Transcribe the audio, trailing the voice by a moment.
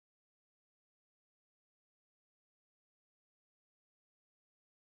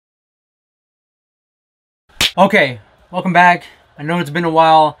Okay, welcome back. I know it's been a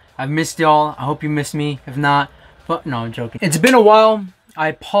while. I've missed y'all. I hope you missed me. If not, but no, I'm joking. It's been a while. I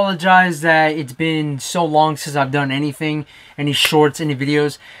apologize that it's been so long since I've done anything, any shorts, any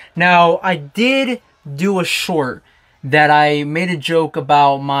videos. Now, I did do a short that I made a joke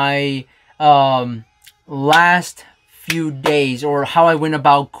about my last few days, or how I went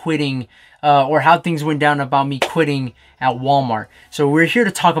about quitting, or how things went down about me quitting at Walmart. So we're here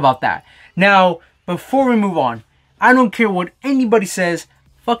to talk about that. Now, before we move on, I don't care what anybody says,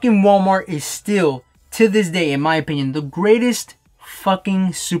 fucking Walmart is still, to this day, in my opinion, the greatest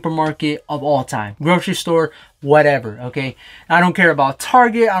fucking supermarket of all time. Grocery store, whatever, okay? I don't care about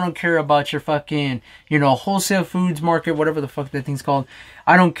Target. I don't care about your fucking, wholesale foods market, whatever the fuck that thing's called.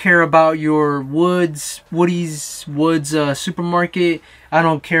 I don't care about your Woods supermarket. I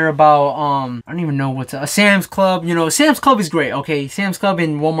don't care about, I don't even know what's a Sam's Club. Sam's Club is great, okay? Sam's Club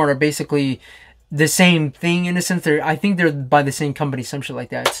and Walmart are basically the same thing in a sense. I think they're by the same company, some shit like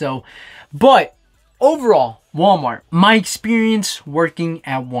that. So, but overall, Walmart, my experience working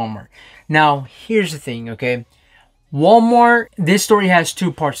at Walmart. Now, here's the thing, okay? Walmart, this story has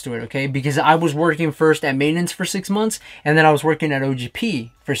two parts to it, okay? Because I was working first at maintenance for 6 months, and then I was working at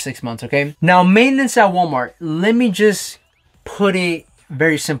OGP for 6 months, okay? Now, maintenance at Walmart, let me just put it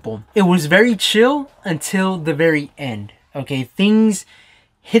very simple. It was very chill until the very end, okay? Things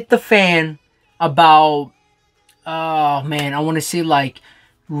hit the fan about, oh man, I want to say like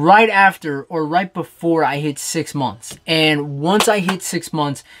right after or right before I hit 6 months. And once I hit 6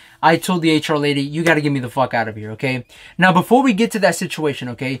 months, I told the HR lady, you got to get me the fuck out of here, okay? Now, before we get to that situation,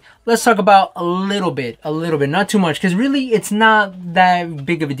 okay, let's talk about a little bit, not too much, because really it's not that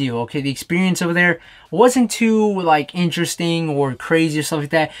big of a deal, okay? The experience over there wasn't too, like, interesting or crazy or stuff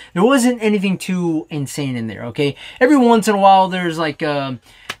like that. There wasn't anything too insane in there, okay? Every once in a while, there's, like, there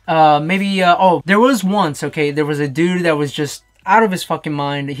was once, okay, there was a dude that was just out of his fucking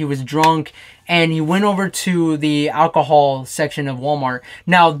mind. He was drunk and he went over to the alcohol section of Walmart.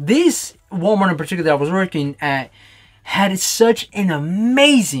 Now, this Walmart in particular that I was working at had such an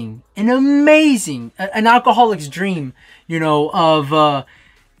amazing, an alcoholic's dream, of,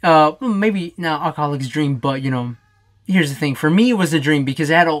 maybe not alcoholic's dream, but, here's the thing. For me, it was a dream because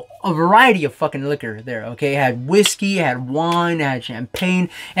it had a variety of fucking liquor there, okay? It had whiskey, it had wine, it had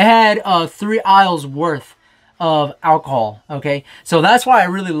champagne. It had 3 aisles worth of alcohol, okay? So that's why I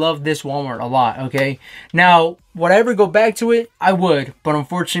really love this Walmart a lot, okay? Now, would I ever go back to it? I would, but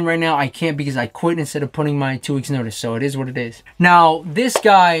unfortunately right now I can't because I quit instead of putting my 2 weeks notice, so it is what it is. Now, this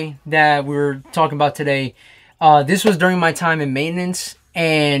guy that we were talking about today, this was during my time in maintenance,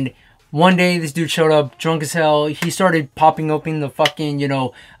 and one day this dude showed up drunk as hell. He started popping open the fucking,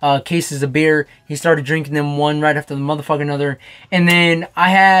 cases of beer. He started drinking them one right after the motherfucking other, and then I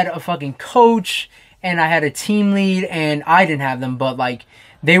had a fucking coach and I had a team lead, and I didn't have them, but like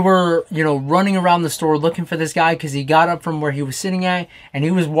they were, running around the store looking for this guy because he got up from where he was sitting at and he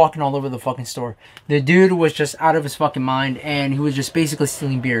was walking all over the fucking store. The dude was just out of his fucking mind and he was just basically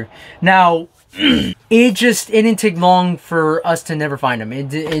stealing beer. Now, it didn't take long for us to never find him.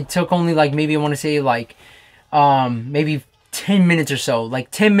 It took only like maybe I want to say like maybe 10 minutes or so.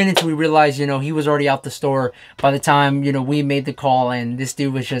 Like 10 minutes we realized, he was already out the store by the time, we made the call, and this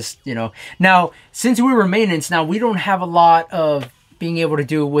dude was just, Now, since we were maintenance, now we don't have a lot of being able to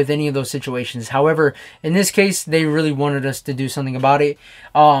do with any of those situations. However, in this case, they really wanted us to do something about it.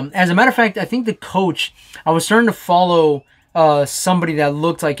 As a matter of fact, I think the coach, I was starting to follow somebody that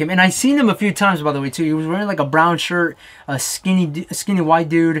looked like him, and I seen him a few times, by the way, too. He was wearing like a brown shirt, a skinny white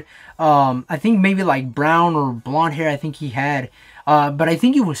dude. I think maybe like brown or blonde hair I think he had. But I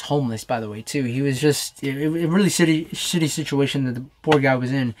think he was homeless, by the way, too. He was just a really shitty situation that the poor guy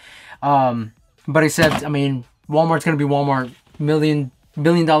was in. But except, I mean, Walmart's gonna be Walmart. Billion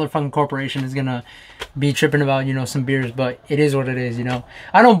dollar fucking corporation is gonna be tripping about, some beers, but it is what it is,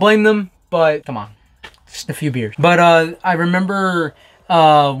 I don't blame them, but come on. Just a few beers. But I remember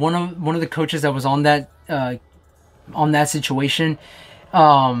one of the coaches that was on that situation.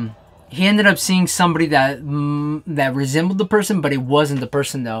 He ended up seeing somebody that resembled the person, but it wasn't the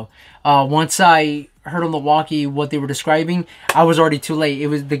person though. Once I heard on the walkie what they were describing, I was already too late. It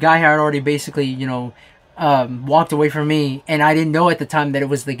was the guy had already basically, walked away from me, and I didn't know at the time that it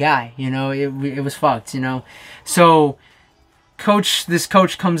was the guy. It was fucked. So this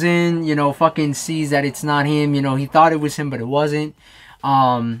coach comes in, fucking sees that it's not him. He thought it was him, but it wasn't.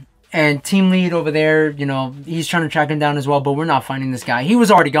 And team lead over there, you know, he's trying to track him down as well, but we're not finding this guy. He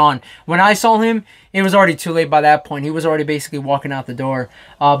was already gone. When I saw him, it was already too late by that point. He was already basically walking out the door.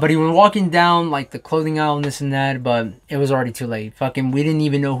 But he was walking down, like, the clothing aisle and this and that, but it was already too late. Fucking, we didn't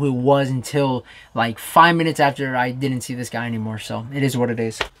even know who it was until, like, 5 minutes after I didn't see this guy anymore. So, it is what it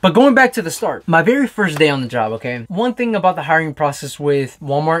is. But going back to the start, my very first day on the job, okay? One thing about the hiring process with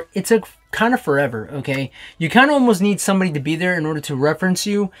Walmart, it took kind of forever, okay? You kind of almost need somebody to be there in order to reference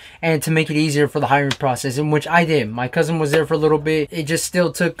you and to make it easier for the hiring process, in which I did. My cousin was there for a little bit. It just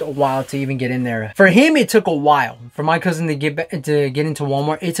still took a while to even get in there. For him, it took a while. For my cousin to get into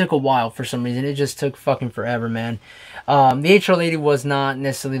Walmart, it took a while for some reason. It just took fucking forever, man. The HR lady was not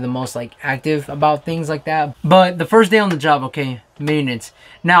necessarily the most, like, active about things like that. But the first day on the job, okay, maintenance.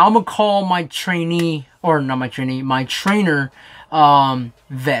 Now, I'm gonna call my trainee, or not my trainee, my trainer,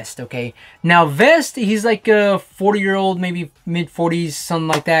 Vest, okay? Now, Vest, he's like a 40-year-old, maybe mid-40s, something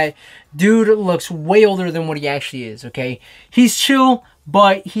like that. Dude looks way older than what he actually is, okay? He's chill,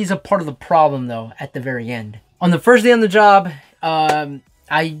 but he's a part of the problem, though, at the very end. On the first day on the job,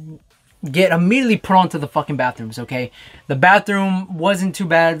 I get immediately put onto the fucking bathrooms, okay? The bathroom wasn't too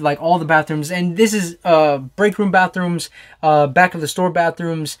bad, like all the bathrooms. And this is break room bathrooms, back of the store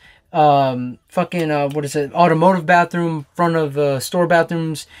bathrooms, what is it, automotive bathroom, front of store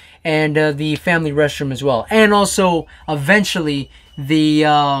bathrooms, and the family restroom as well. And also eventually the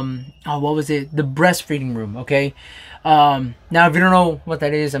what was it, the breastfeeding room, okay? Now if you don't know what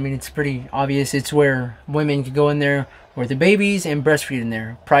that is, I mean, it's pretty obvious. It's where women can go in there with the babies and breastfeed in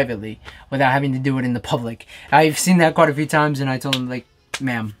there privately without having to do it in the public. I've seen that quite a few times, and I told them, like,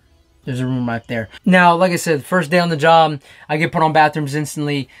 ma'am, there's a room right there. Now, like I said, first day on the job, I get put on bathrooms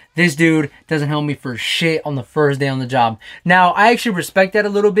instantly. This dude doesn't help me for shit on the first day on the job. Now, I actually respect that a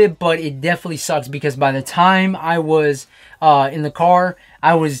little bit, but it definitely sucks because by the time I was in the car,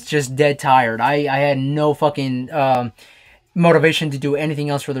 I was just dead tired. I had no fucking motivation to do anything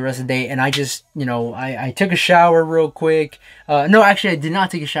else for the rest of the day, and I just, you know, I took a shower real quick. No, actually, I did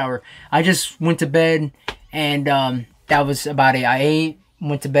not take a shower. I just went to bed, and that was about it. I ate,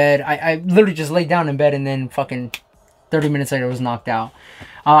 went to bed. I literally just laid down in bed, and then fucking 30 minutes later I was knocked out.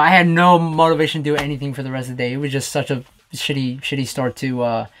 I had no motivation to do anything for the rest of the day. It was just such a shitty start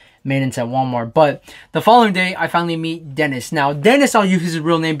to maintenance at Walmart. But the following day, I finally meet Dennis. Now, Dennis, I'll use his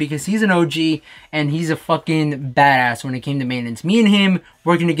real name because he's an OG and he's a fucking badass when it came to maintenance. Me and him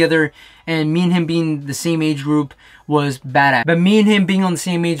working together, and me and him being the same age group was badass. But me and him being on the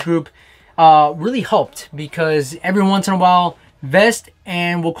same age group really helped, because every once in a while, Vest,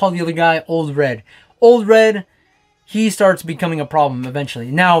 and we'll call the other guy Old Red. Old Red, he starts becoming a problem eventually.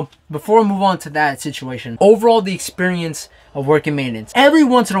 Now, before I move on to that situation, overall the experience of working maintenance. Every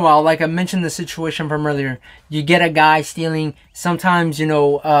once in a while, like I mentioned the situation from earlier, you get a guy stealing. Sometimes, you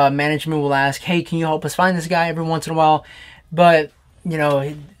know, management will ask, hey, can you help us find this guy every once in a while? But, you know,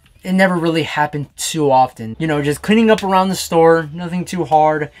 it never really happened too often. You know, just cleaning up around the store, nothing too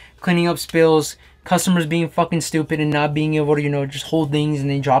hard, cleaning up spills, customers being fucking stupid and not being able to, you know, just hold things and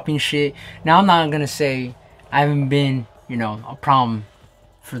then dropping shit. Now, I'm not gonna say I haven't been, you know, a problem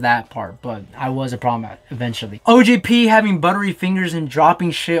for that part, but I was a problem eventually. OJP having buttery fingers and dropping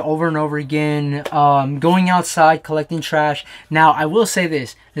shit over and over again, going outside, collecting trash. Now, I will say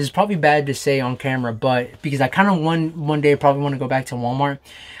this is probably bad to say on camera, but because I kind of one day probably want to go back to Walmart.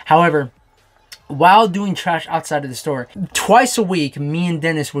 However, while doing trash outside of the store, twice a week, me and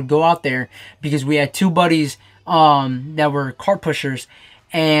Dennis would go out there because we had two buddies that were cart pushers,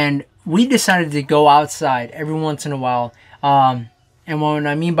 and we decided to go outside every once in a while. And what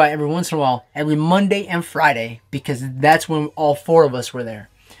I mean by every once in a while, every Monday and Friday, because that's when all four of us were there.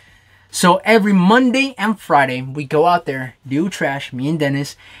 So every Monday and Friday, we go out there, do trash, me and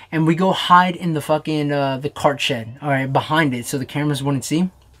Dennis, and we go hide in the fucking the cart shed, all right, behind it, so the cameras wouldn't see.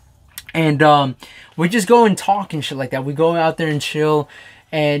 And we just go and talk and shit like that. We go out there and chill.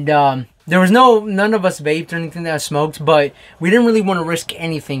 And there was none of us vaped or anything that smoked, but we didn't really want to risk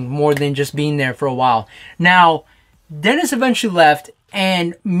anything more than just being there for a while. Now, Dennis eventually left,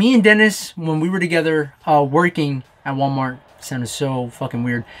 and me and Dennis, when we were together working at Walmart, sounded so fucking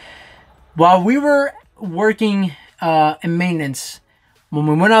weird. While we were working in maintenance, when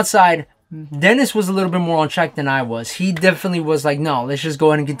we went outside, Dennis was a little bit more on track than I was. He definitely was like, no, let's just go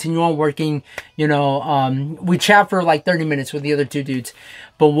ahead and continue on working. You know, we chat for like 30 minutes with the other two dudes.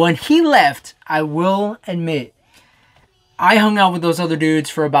 But when he left, I will admit, I hung out with those other dudes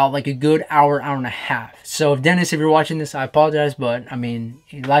for about like a good hour, hour and a half. So Dennis, if you're watching this, I apologize. But I mean,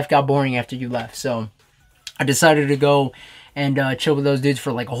 life got boring after you left. So I decided to go and chill with those dudes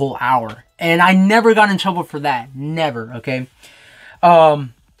for like a whole hour. And I never got in trouble for that. Never, okay?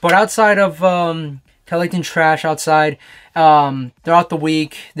 But outside of collecting trash outside, throughout the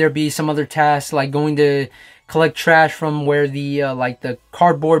week, there'd be some other tasks like going to collect trash from where the like the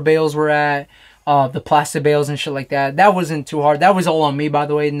cardboard bales were at, the plastic bales and shit like that. That wasn't too hard. That was all on me, by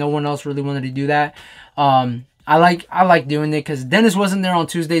the way. No one else really wanted to do that. I like doing it because Dennis wasn't there on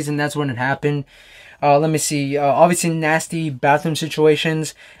Tuesdays, and that's when it happened. Let me see. Obviously, nasty bathroom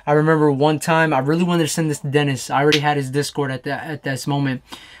situations. I remember one time I really wanted to send this to Dennis. I already had his Discord at this moment,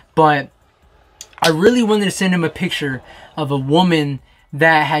 but I really wanted to send him a picture of a woman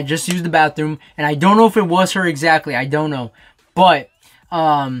that had just used the bathroom, and I don't know if it was her exactly. I don't know, but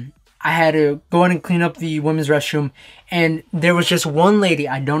I had to go ahead and clean up the women's restroom, and there was just one lady.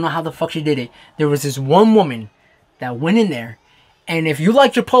 I don't know how the fuck she did it. There was this one woman that went in there, and if you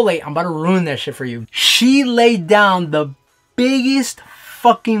like Chipotle, I'm about to ruin that shit for you. She laid down the biggest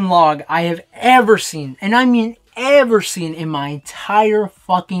fucking log I have ever seen, and I mean ever seen in my entire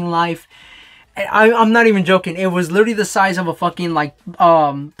fucking life. I'm not even joking. It was literally the size of a fucking, like,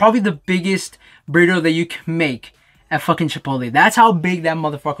 probably the biggest burrito that you can make at fucking Chipotle. That's how big that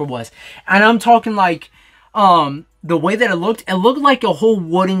motherfucker was. And I'm talking like, the way that it looked like a whole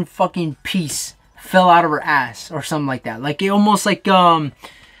wooden fucking piece fell out of her ass or something like that. Like, it almost like, oh,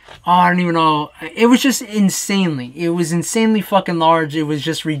 I don't even know. It was just it was insanely fucking large. It was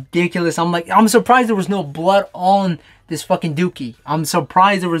just ridiculous. I'm surprised there was no blood on this fucking dookie. I'm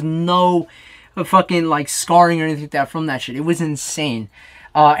surprised there was no fucking like scarring or anything like that from that shit. It was insane.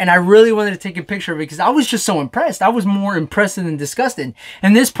 And I really wanted to take a picture of it because I was just so impressed. I was more impressed than disgusted.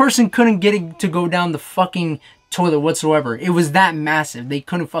 And this person couldn't get it to go down the fucking toilet whatsoever. It was that massive. They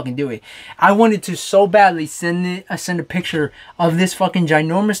couldn't fucking do it. I wanted to so badly send a picture of this fucking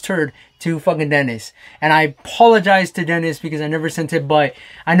ginormous turd to fucking Dennis. And I apologize to Dennis because I never sent it, but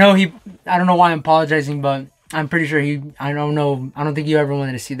I don't know why I'm apologizing, but I'm pretty sure I don't know. I don't think you ever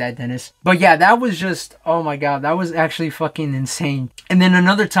wanted to see that, Dennis. But yeah, that was just, oh my God, that was actually fucking insane. And then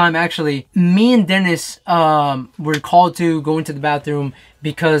another time, actually, me and Dennis were called to go into the bathroom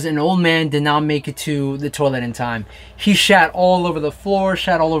because an old man did not make it to the toilet in time. He shat all over the floor,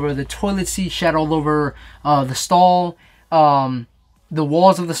 shat all over the toilet seat, shat all over the stall, the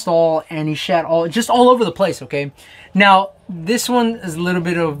walls of the stall, and he shat just all over the place, okay? Now, this one is a little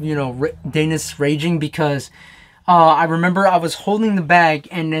bit of, you know, Dennis raging because I remember I was holding the bag,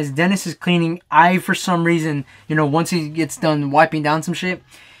 and as Dennis is cleaning, for some reason, you know, once he gets done wiping down some shit,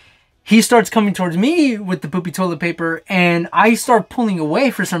 he starts coming towards me with the poopy toilet paper, and I start pulling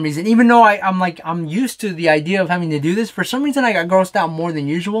away for some reason. Even though I'm used to the idea of having to do this, for some reason I got grossed out more than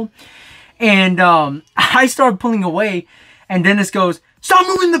usual. And I started pulling away, and Dennis goes, "Stop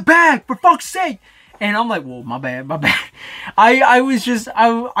moving the bag, for fuck's sake!" And I'm like, "Whoa, my bad." I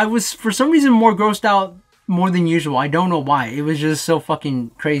was for some reason more grossed out more than usual. I don't know why. It was just so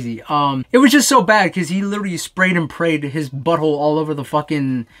fucking crazy. It was just so bad because he literally sprayed and prayed his butthole all over the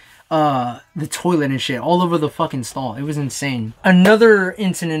fucking the toilet and shit, all over the fucking stall. It was insane. Another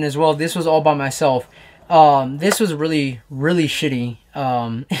incident as well. This was all by myself. This was a really shitty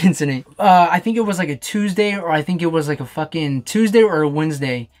incident. I think it was like a Tuesday, or I think it was like a fucking Tuesday or a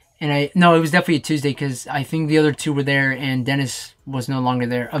Wednesday. And no, it was definitely a Tuesday because I think the other two were there and Dennis was no longer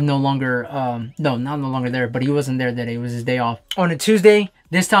there. No, not no longer there, but he wasn't there that day. It was his day off. On a Tuesday,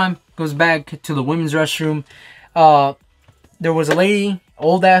 this time, goes back to the women's restroom. There was a lady,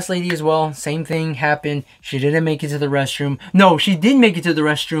 old ass lady as well. Same thing happened. She didn't make it to the restroom. No, she did make it to the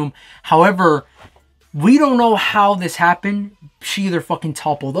restroom. However, we don't know how this happened. She either fucking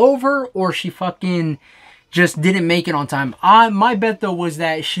toppled over or she fucking just didn't make it on time. My bet though was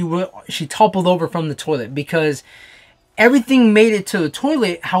that she toppled over from the toilet because everything made it to the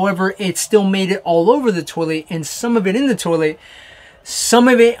toilet. However, it still made it all over the toilet, and some of it in the toilet, some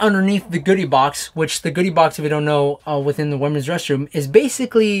of it underneath the goodie box, which the goodie box, if you don't know, within the women's restroom is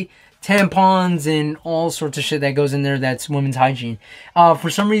basically tampons and all sorts of shit that goes in there that's women's hygiene.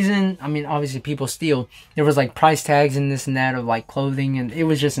 For some reason, I mean, obviously people steal. There was like price tags and this and that of like clothing, and it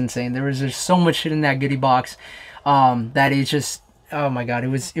was just insane. There was just so much shit in that goodie box that it's just, oh my God, it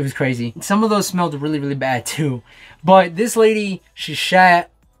was crazy. Some of those smelled really bad too. But this lady, she shat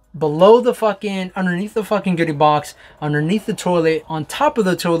below the fucking, underneath the fucking goodie box, underneath the toilet, on top of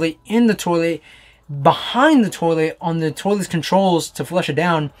the toilet, in the toilet, behind the toilet, on the toilet's controls to flush it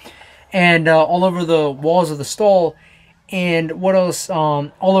down, and all over the walls of the stall, and what else,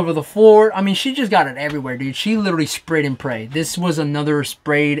 all over the floor. I mean, she just got it everywhere, dude. She literally sprayed and prayed. This was another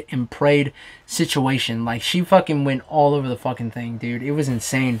sprayed and prayed situation. Like, she fucking went all over the fucking thing, dude. It was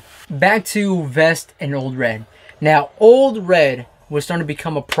insane. Back to Vest and Old Red. Now, Old Red was starting to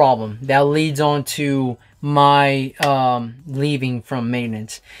become a problem. That leads on to my leaving from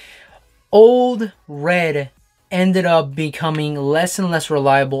maintenance. Old Red ended up becoming less and less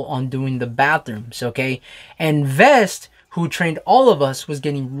reliable on doing the bathrooms, okay? And Vest, who trained all of us, was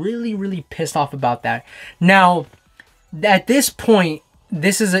getting really, really pissed off about that. Now, at this point,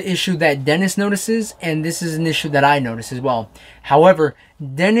 this is an issue that Dennis notices, and this is an issue that I notice as well. However,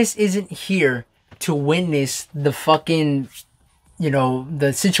 Dennis isn't here to witness the fucking,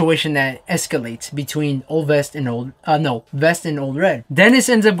 the situation that escalates between Old Vest and Vest and Old Red. Dennis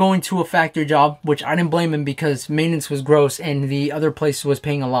ends up going to a factory job, which I didn't blame him because maintenance was gross and the other place was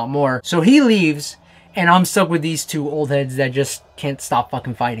paying a lot more. So he leaves, and I'm stuck with these two old heads that just can't stop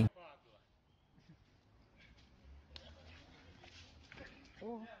fucking fighting.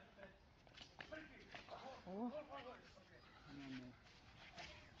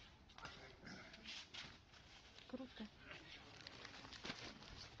 Круто.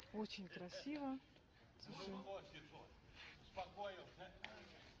 Очень красиво. Слушай.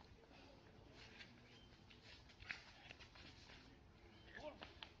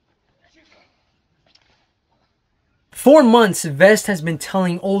 4 months, Vest has been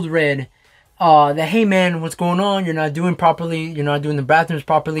telling Old Red that, hey man, what's going on? You're not doing properly. You're not doing the bathrooms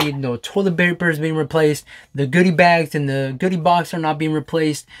properly. No toilet paper is being replaced. The goodie bags and the goodie box are not being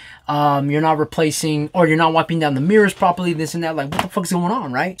replaced. You're not replacing, or you're not wiping down the mirrors properly, this and that. Like, what the fuck's going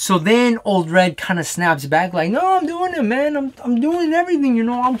on, right? So then Old Red kind of snaps back like, no, I'm doing it, man. I'm doing everything,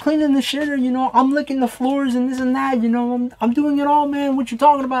 I'm cleaning the shitter, I'm licking the floors and this and that, I'm doing it all, man. What you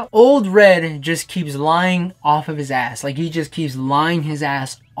talking about? Old Red just keeps lying off of his ass. Like, he just keeps lying his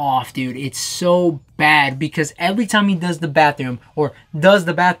ass off, dude. It's so bad because every time he does the bathroom,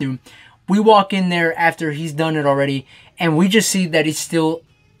 we walk in there after he's done it already, and we just see that it's still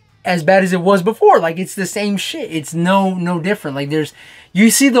as bad as it was before. Like, it's the same shit. It's no different. Like, you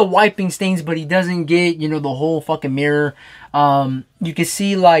see the wiping stains, but he doesn't get, the whole fucking mirror. You can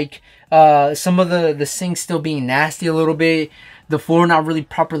see like some of the sinks still being nasty a little bit. The floor not really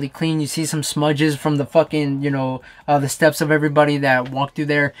properly clean. You see some smudges from the fucking, the steps of everybody that walked through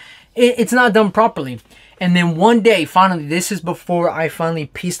there. It's not done properly. And then one day, finally, this is before I finally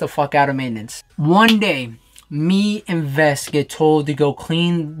pieced the fuck out of maintenance. One day, me and Vest get told to go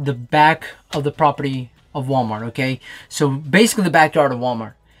clean the back of the property of Walmart, okay? So basically the backyard of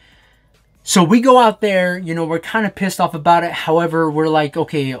Walmart. So we go out there, we're kind of pissed off about it. However, we're like,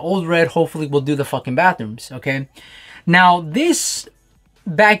 okay, Old Red hopefully will do the fucking bathrooms, okay? Now, this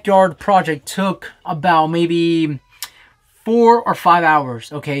backyard project took about maybe 4 or 5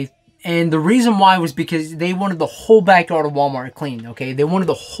 hours, okay? And the reason why was because they wanted the whole backyard of Walmart cleaned, okay? They wanted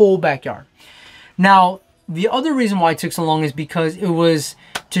the whole backyard. Now, the other reason why it took so long is because it was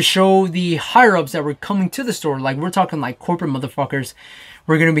to show the higher-ups that were coming to the store. Like, we're talking like corporate motherfuckers.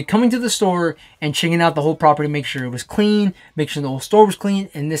 We're going to be coming to the store and checking out the whole property, make sure it was clean, make sure the whole store was clean,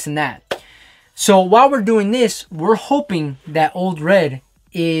 and this and that. So while we're doing this, we're hoping that Old Red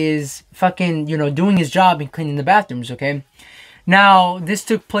is fucking, doing his job and cleaning the bathrooms, okay? Now, this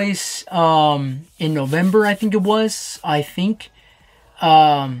took place in November, I think it was.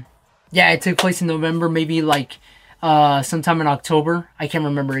 Yeah, it took place in November, maybe like sometime in October. I can't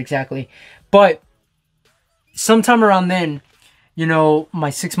remember exactly. But sometime around then, my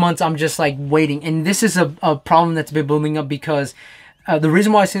 6 months, I'm just like waiting. And this is a problem that's been building up because the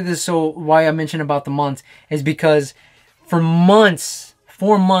reason why I say this, why I mentioned about the months, is because for months,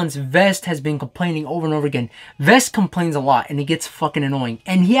 4 months, Vest has been complaining over and over again. Vest complains a lot and it gets fucking annoying.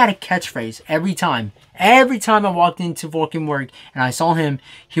 And he had a catchphrase every time. Every time I walked into fucking work and I saw him,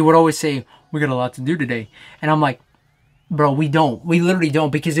 he would always say, we got a lot to do today. And I'm like, bro, we don't. We literally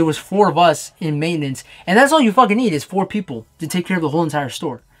don't, because it was 4 of us in maintenance. And that's all you fucking need is 4 people to take care of the whole entire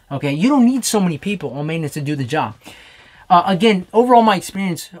store. Okay? You don't need so many people on maintenance to do the job. Again, overall, my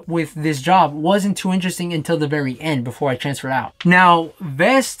experience with this job wasn't too interesting until the very end before I transferred out. Now,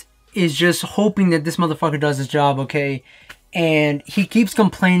 Vest is just hoping that this motherfucker does his job, okay? And he keeps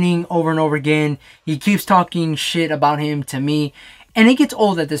complaining over and over again. He keeps talking shit about him to me. And it gets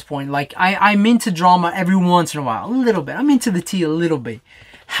old at this point. Like, I'm into drama every once in a while. A little bit. I'm into the tea a little bit.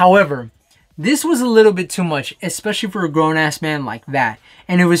 However, this was a little bit too much, especially for a grown-ass man like that.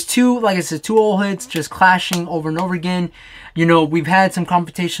 And it was like I said, 2 old heads just clashing over and over again. We've had some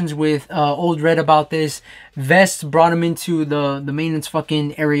confrontations with Old Red about this. Vest brought him into the maintenance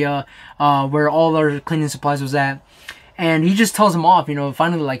fucking area where all our cleaning supplies was at. And he just tells him off,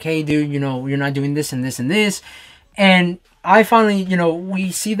 finally like, hey, dude, you're not doing this and this and this. And I finally,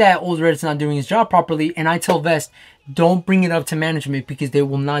 we see that Old Red's not doing his job properly. And I tell Vest, don't bring it up to management because they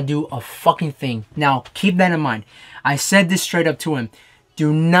will not do a fucking thing. Now, keep that in mind. I said this straight up to him.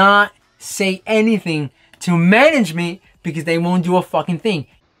 Do not say anything to management because they won't do a fucking thing.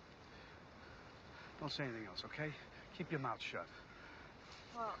 Don't say anything else, okay? Keep your mouth shut.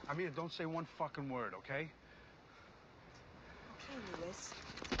 Well, I mean, don't say one fucking word, okay? okay, Lewis.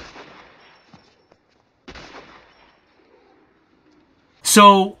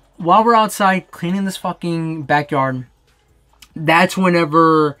 So while we're outside cleaning this fucking backyard, that's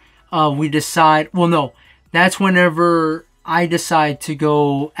whenever we decide. Well, no, that's whenever I decide to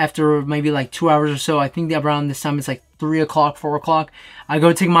go after maybe like 2 hours or so. I think that around this time it's like 3 o'clock, 4 o'clock. I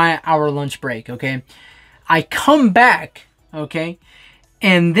go take my hour lunch break. Okay, I come back. Okay,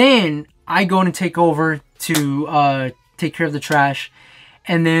 and then I go and take over to take care of the trash,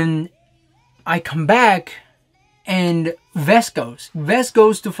 and then I come back. And Vest goes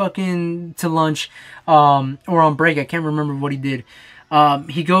to fucking to lunch, or on break. I can't remember what he did.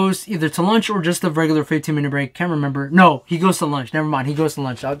 He goes either to lunch or just a regular 15-minute break. Can't remember. No, he goes to lunch. Never mind. He goes to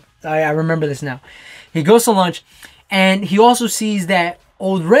lunch. I remember this now. He goes to lunch, and he also sees that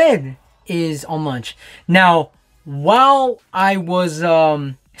Old Red is on lunch. Now, while I was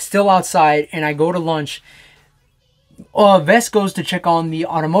still outside and I go to lunch, Vest goes to check on the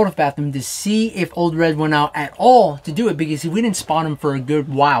automotive bathroom to see if Old Red went out at all to do it, because we didn't spot him for a good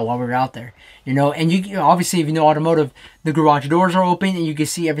while we were out there, you know. And you obviously, if you know automotive, the garage doors are open and you can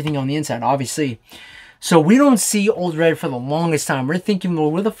see everything on the inside, obviously. So we don't see Old Red for the longest time. We're thinking,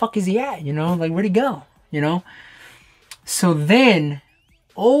 well, where the fuck is he at? You know, like, where'd he go? You know. So then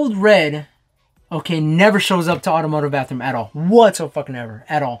Old Red, okay, never shows up to automotive bathroom at all. Whatsoever fucking ever.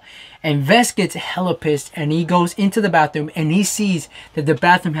 At all. And Vest gets hella pissed and he goes into the bathroom and he sees that the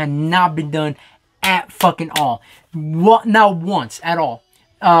bathroom had not been done at fucking all. Not once at all.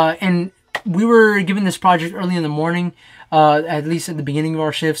 And we were given this project early in the morning, at least at the beginning of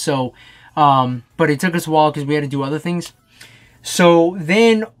our shift. So, but it took us a while because we had to do other things. So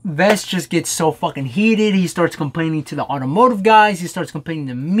then Vest just gets so fucking heated. He starts complaining to the automotive guys. He starts complaining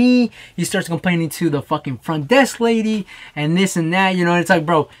to me. He starts complaining to the fucking front desk lady and this and that. You know, and it's like,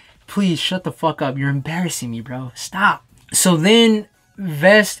 bro, please shut the fuck up. You're embarrassing me, bro. Stop. So then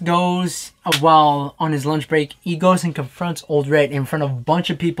Vest goes, while on his lunch break, he goes and confronts Old Red in front of a bunch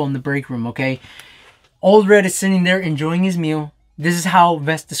of people in the break room, okay? Old Red is sitting there enjoying his meal. This is how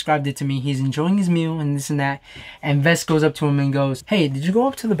Vest described it to me. He's enjoying his meal and this and that. And Vest goes up to him and goes, hey, did you go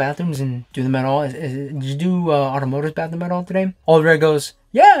up to the bathrooms and do them at all? Did you do automotive bathroom at all today? Old Red goes,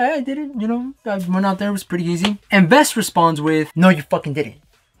 yeah, I did it. You know, I went out there. It was pretty easy. And Vest responds with, no, you fucking didn't.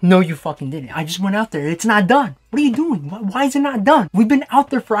 No, you fucking didn't. I just went out there. It's not done. What are you doing? Why is it not done? We've been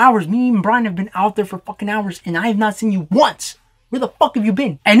out there for hours. Me and Brian have been out there for fucking hours. And I have not seen you once. Where the fuck have you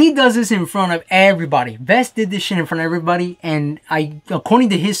been? And he does this in front of everybody. Vest did this shit in front of everybody. And according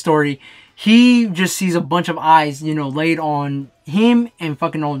to his story, he just sees a bunch of eyes, you know, laid on him and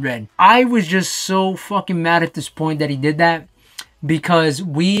fucking Old Red. I was just so fucking mad at this point that he did that, because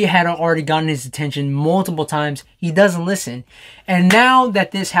we had already gotten his attention multiple times. He doesn't listen. And now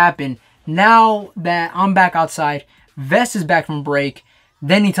that this happened, now that I'm back outside, Vest is back from break,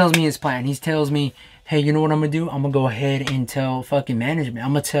 then he tells me his plan. He tells me, hey, you know what I'm going to do? I'm going to go ahead and tell fucking management.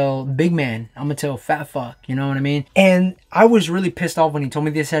 I'm going to tell Big Man. I'm going to tell Fat Fuck. You know what I mean? And I was really pissed off when he told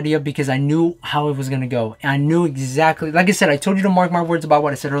me this idea, because I knew how it was going to go. And I knew exactly, like I said, I told you to mark my words about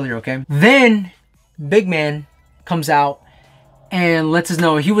what I said earlier, okay? Then Big Man comes out and lets us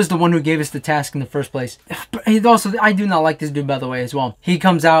know he was the one who gave us the task in the first place. He also, I do not like this dude, by the way, as well. He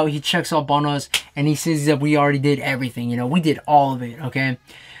comes out, he checks up on us, and he says that we already did everything. You know, we did all of it, okay?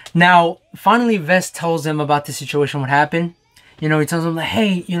 Now, finally, Vest tells him about the situation, what happened. You know, he tells him, like,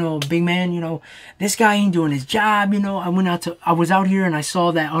 hey, you know, Big Man, you know, this guy ain't doing his job. You know, I was out here and I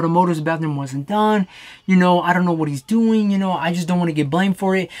saw that automotive's bathroom wasn't done. You know, I don't know what he's doing. You know, I just don't want to get blamed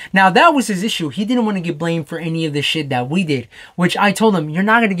for it. Now, that was his issue. He didn't want to get blamed for any of the shit that we did, which I told him, you're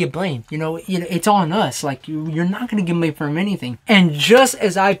not going to get blamed. You know, it's on us. Like, you're not going to get blamed for anything. And just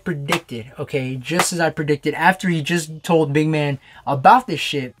as I predicted, okay, just as I predicted, after he just told Big Man about this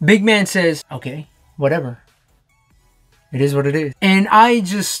shit, Big Man says, okay, whatever. It is what it is. And I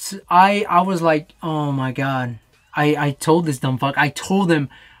was like, oh my God. I told this dumb fuck. I told him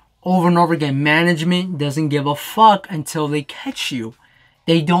over and over again, management doesn't give a fuck until they catch you.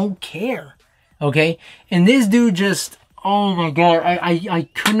 They don't care. Okay? And this dude just, oh my God. I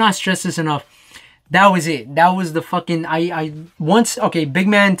could not stress this enough. That was it. That was the fucking, once, okay, Big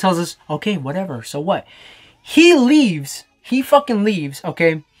Man tells us, okay, whatever. So what? He leaves. He fucking leaves,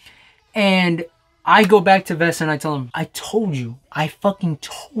 okay? And I go back to Vest and I tell him, I told you. I fucking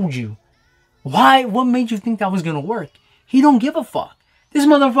told you. Why? What made you think that was going to work? He don't give a fuck. This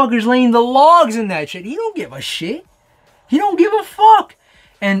motherfucker's laying the logs in that shit. He don't give a shit. He don't give a fuck.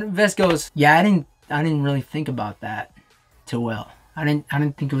 And Vest goes, yeah, didn't really think about that too well. I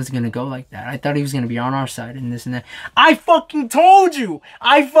didn't think it was gonna go like that. I thought he was gonna be on our side and this and that. I fucking told you!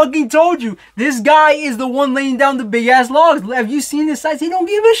 I fucking told you! This guy is the one laying down the big ass logs. Have you seen his size? He don't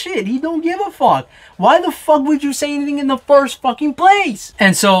give a shit. He don't give a fuck. Why the fuck would you say anything in the first fucking place?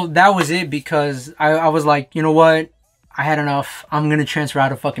 And so that was it, because I was like, you know what? I had enough. I'm gonna transfer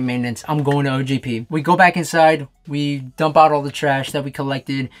out of fucking maintenance. I'm going to OGP. We go back inside. We dump out all the trash that we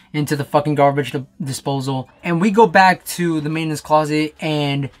collected into the fucking garbage disposal. And we go back to the maintenance closet,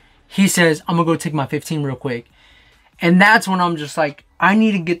 and he says, I'm gonna go take my 15 real quick. And that's when I'm just like, I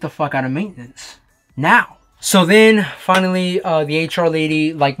need to get the fuck out of maintenance now. So then finally the HR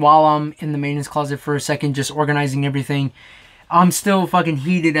lady, like while I'm in the maintenance closet for a second just organizing everything, I'm still fucking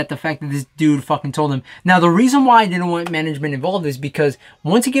heated at the fact that this dude fucking told him. Now, the reason why I didn't want management involved is because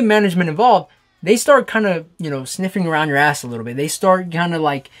once you get management involved, they start kind of, you know, sniffing around your ass a little bit. They start kind of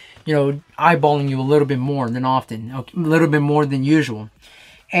like, you know, eyeballing you a little bit more than often, a little bit more than usual.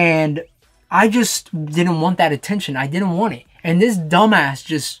 And I just didn't want that attention. I didn't want it. And this dumbass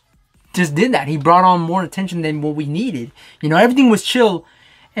just did that. He brought on more attention than what we needed. You know, everything was chill.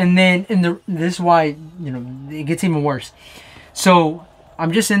 And then this is why, you know, it gets even worse. So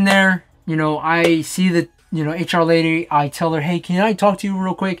I'm just in there, you know, I see the, you know, HR lady. I tell her, hey, can I talk to you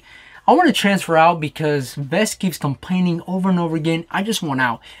real quick? I want to transfer out because Vest keeps complaining over and over again. I just want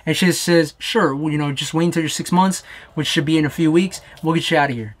out. And she says, sure, well, you know, just wait until you're 6 months, which should be in a few weeks. We'll get you out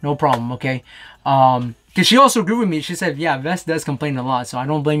of here. No problem, okay? Because she also agreed with me. She said, yeah, Vest does complain a lot, so I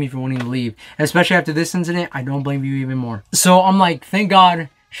don't blame you for wanting to leave. Especially after this incident, I don't blame you even more. So I'm like, thank God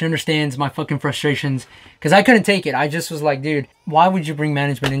she understands my fucking frustrations, because I couldn't take it. I just was like, dude, why would you bring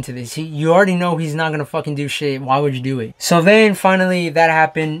management into this? You already know he's not gonna fucking do shit. Why would you do it? So then finally that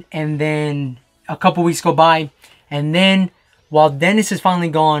happened, and then a couple weeks go by, and then while Dennis is finally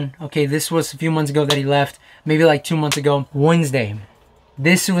gone, okay, this was a few months ago that he left, maybe like 2 months ago, Wednesday,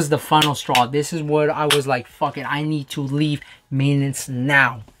 this was the final straw. This is what I was like, fuck it, I need to leave maintenance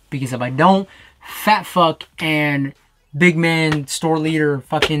now, because if I don't, fat fuck and big man store leader,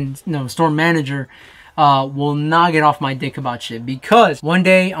 fucking no, store manager will not get off my dick about shit. Because one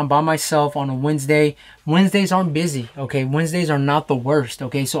day I'm by myself on a Wednesday. Wednesdays aren't busy, okay? Wednesdays are not the worst,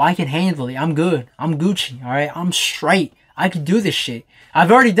 okay? So I can handle it. I'm good. I'm Gucci, all right? I'm straight. I can do this shit.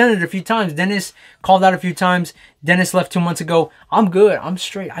 I've already done it a few times. Dennis called out a few times. Dennis left 2 months ago. I'm good. I'm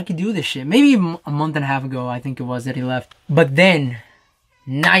straight. I can do this shit. Maybe a month and a half ago, I think it was, that he left. But then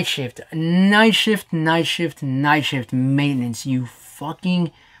night shift maintenance, you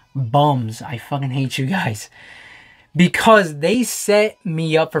fucking bums. I fucking hate you guys, because they set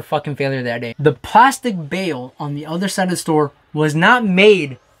me up for fucking failure that day. The plastic bale on the other side of the store was not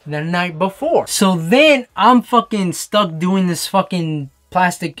made the night before, so then I'm fucking stuck doing this fucking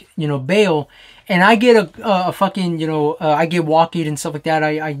plastic, you know, bale. And I get a fucking, you know, I get walkied and stuff like that.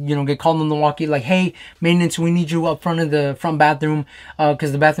 I you know, get called on the walkie like, hey, maintenance, we need you up front of the front bathroom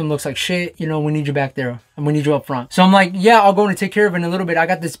because the bathroom looks like shit. You know, we need you back there and we need you up front. So I'm like, yeah, I'll go and take care of it in a little bit. I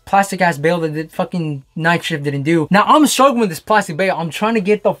got this plastic ass bale that the fucking night shift didn't do. Now I'm struggling with this plastic bale. I'm trying to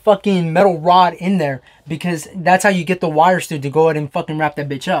get the fucking metal rod in there, because that's how you get the wires to go ahead and fucking wrap that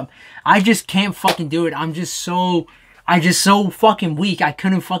bitch up. I just can't fucking do it. I'm just so fucking weak. I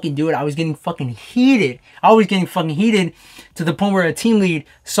couldn't fucking do it. I was getting fucking heated. I was getting fucking heated to the point where a team lead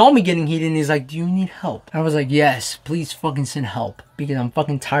saw me getting heated and he's like, do you need help? I was like, yes, please fucking send help, because I'm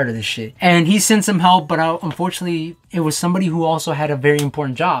fucking tired of this shit. And he sent some help, but unfortunately it was somebody who also had a very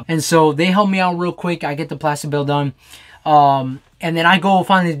important job. And so they helped me out real quick. I get the plastic bale done. And then I go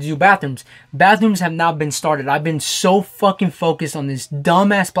finally to do bathrooms. Bathrooms have not been started. I've been so fucking focused on this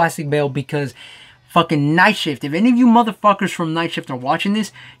dumbass plastic bale because fucking night shift. If any of you motherfuckers from night shift are watching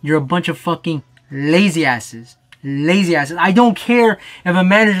this, you're a bunch of fucking lazy asses. Lazy asses. I don't care if a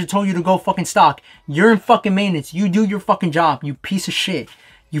manager told you to go fucking stock. You're in fucking maintenance. You do your fucking job, you piece of shit.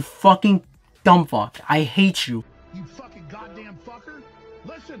 You fucking dumb fuck. I hate you. You fucking goddamn fucker.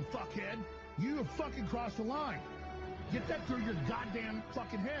 Listen, fuckhead. You have fucking crossed the line. Get that through your goddamn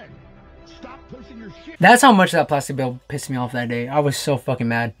fucking head. Stop pushing your shit. That's how much that plastic bale pissed me off that day. I was so fucking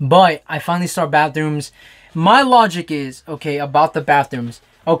mad. But I finally start bathrooms. My logic is, okay, about the bathrooms.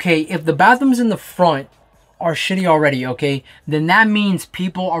 Okay, if the bathrooms in the front are shitty already, okay, then that means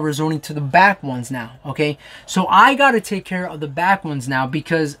people are resorting to the back ones now, okay? So I gotta take care of the back ones now,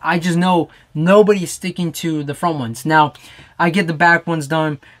 because I just know nobody's sticking to the front ones. Now, I get the back ones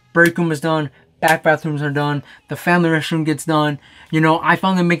done, break room is done, back bathrooms are done, the family restroom gets done. You know, I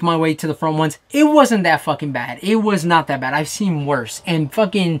finally make my way to the front ones. It wasn't that fucking bad. It was not that bad. I've seen worse. And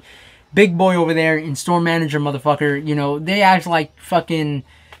fucking big boy over there in store manager motherfucker, you know, they act like fucking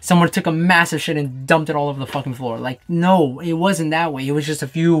someone took a massive shit and dumped it all over the fucking floor. Like, no, it wasn't that way. It was just a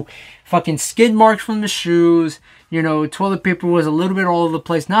few fucking skid marks from the shoes. You know, toilet paper was a little bit all over the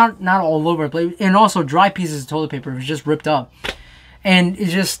place. Not all over the place. And also dry pieces of toilet paper. It was just ripped up. And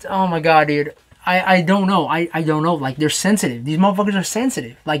it's just, oh my God, dude. I don't know. I don't know. Like, they're sensitive. These motherfuckers are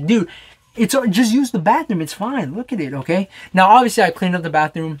sensitive. Like, dude, it's just use the bathroom. It's fine. Look at it, okay? Now, obviously, I cleaned up the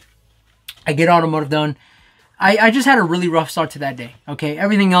bathroom. I get automotive done. I just had a really rough start to that day, okay?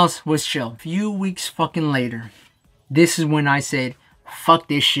 Everything else was chill. A few weeks fucking later, this is when I said, fuck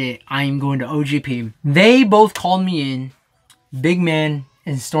this shit. I am going to OGP. They both called me in. Big man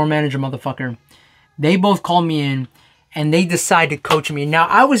and store manager motherfucker. They both called me in and they decided to coach me. Now,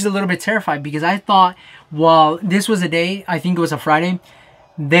 I was a little bit terrified because I thought, well, this was a day, I think it was a Friday.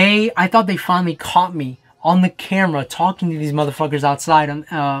 I thought they finally caught me on the camera talking to these motherfuckers outside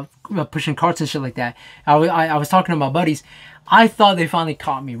on pushing carts and shit like that. I was talking to my buddies. I thought they finally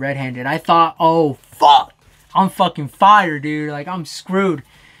caught me red-handed. I thought, oh fuck, I'm fucking fired, dude. Like, I'm screwed.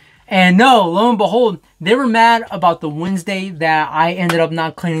 And no, lo and behold, they were mad about the Wednesday that I ended up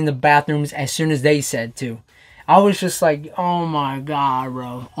not cleaning the bathrooms as soon as they said to. I was just like, oh my God,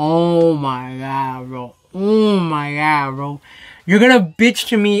 bro. Oh my God, bro. Oh my God, bro. You're gonna bitch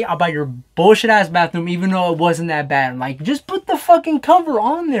to me about your bullshit ass bathroom even though it wasn't that bad. Like, just put the fucking cover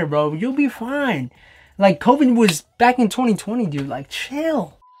on there, bro. You'll be fine. Like, COVID was back in 2020, dude. Like,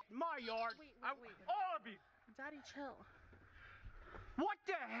 chill. My yard. All of you. Daddy, chill. What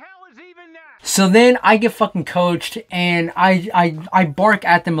the hell is even that? So then I get fucking coached and I bark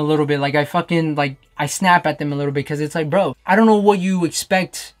at them a little bit. Like, I snap at them a little bit because it's like, bro, I don't know what you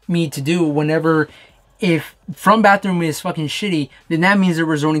expect me to do whenever, if front bathroom is fucking shitty, then that means they're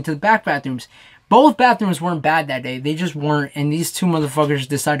resorting to the back bathrooms. Both bathrooms weren't bad that day. They just weren't. And these two motherfuckers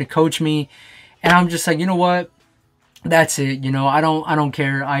decided to coach me. And I'm just like, you know what? That's it. You know, I don't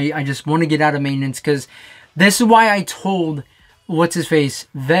care. I just want to get out of maintenance because this is why I told what's-his-face,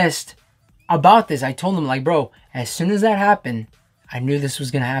 Vest, about this. I told him, like, bro, as soon as that happened, I knew this was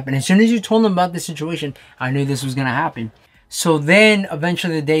going to happen. As soon as you told him about the situation, I knew this was going to happen. So then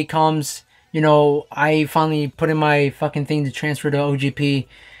eventually the day comes. You know, I finally put in my fucking thing to transfer to OGP.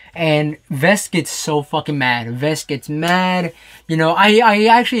 And Vest gets so fucking mad. Vest gets mad. You know, I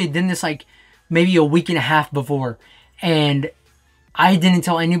actually did this like maybe a week and a half before. And I didn't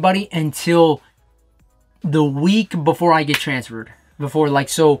tell anybody until the week before I get transferred. Before, like,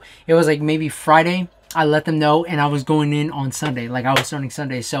 so it was like maybe Friday. I let them know and I was going in on Sunday. Like, I was starting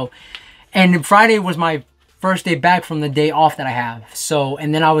Sunday. So, and Friday was my first day back from the day off that I have. So,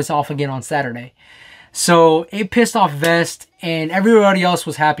 and then I was off again on Saturday. So it pissed off Vest and everybody else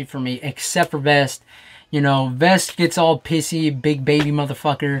was happy for me except for Vest. You know, Vest gets all pissy, big baby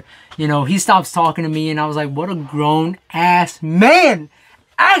motherfucker. You know, he stops talking to me and I was like, what a grown ass man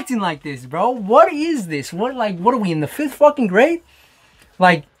acting like this, bro. What is this? What are we in the 5th fucking grade?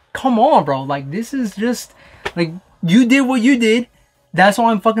 Like, come on, bro. Like, this is just, like, you did what you did. That's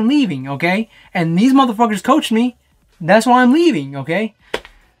why I'm fucking leaving, okay? And these motherfuckers coached me. That's why I'm leaving, okay?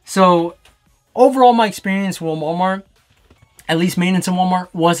 So, overall, my experience with Walmart, at least maintenance in Walmart,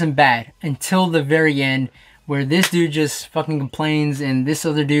 wasn't bad. Until the very end, where this dude just fucking complains, and this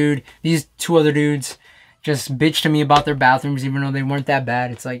other dude, these two other dudes, just bitch to me about their bathrooms, even though they weren't that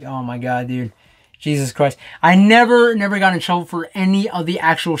bad. It's like, oh my God, dude. Jesus Christ. I never got in trouble for any of the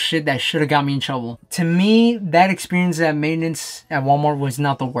actual shit that should have got me in trouble. To me, that experience at maintenance at Walmart was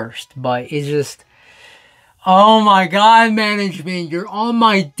not the worst. But it's just, oh my God, management. You're on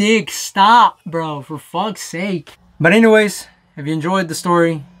my dick. Stop, bro. For fuck's sake. But anyways, if you enjoyed the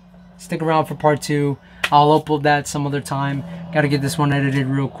story, stick around for part 2. I'll upload that some other time. Gotta get this one edited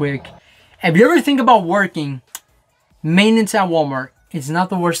real quick. If you ever think about working maintenance at Walmart, it's not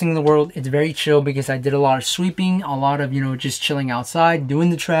the worst thing in the world. It's very chill because I did a lot of sweeping, a lot of, you know, just chilling outside,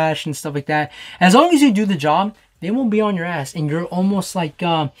 doing the trash and stuff like that. As long as you do the job, they won't be on your ass. And you're almost like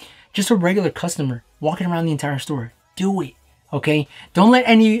just a regular customer walking around the entire store. Do it, okay? Don't let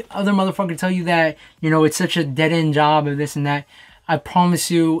any other motherfucker tell you that, you know, it's such a dead-end job or this and that. I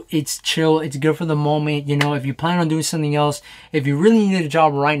promise you, it's chill. It's good for the moment. You know, if you plan on doing something else, if you really need a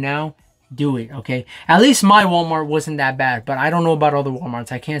job right now, do it, okay? At least my Walmart wasn't that bad, but I don't know about other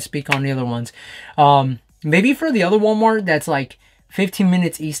Walmarts. I can't speak on the other ones. Maybe for the other Walmart that's like 15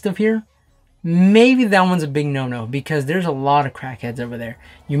 minutes east of here, maybe that one's a big no-no because there's a lot of crackheads over there.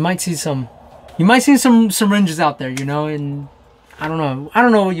 You might see some syringes out there, you know, and I don't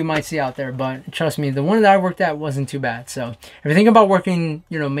know what you might see out there, but trust me, the one that I worked at wasn't too bad. So if you think about working,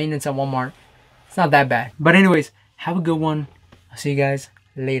 you know, maintenance at Walmart, it's not that bad. But anyways, have a good one. I'll see you guys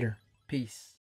later. Peace.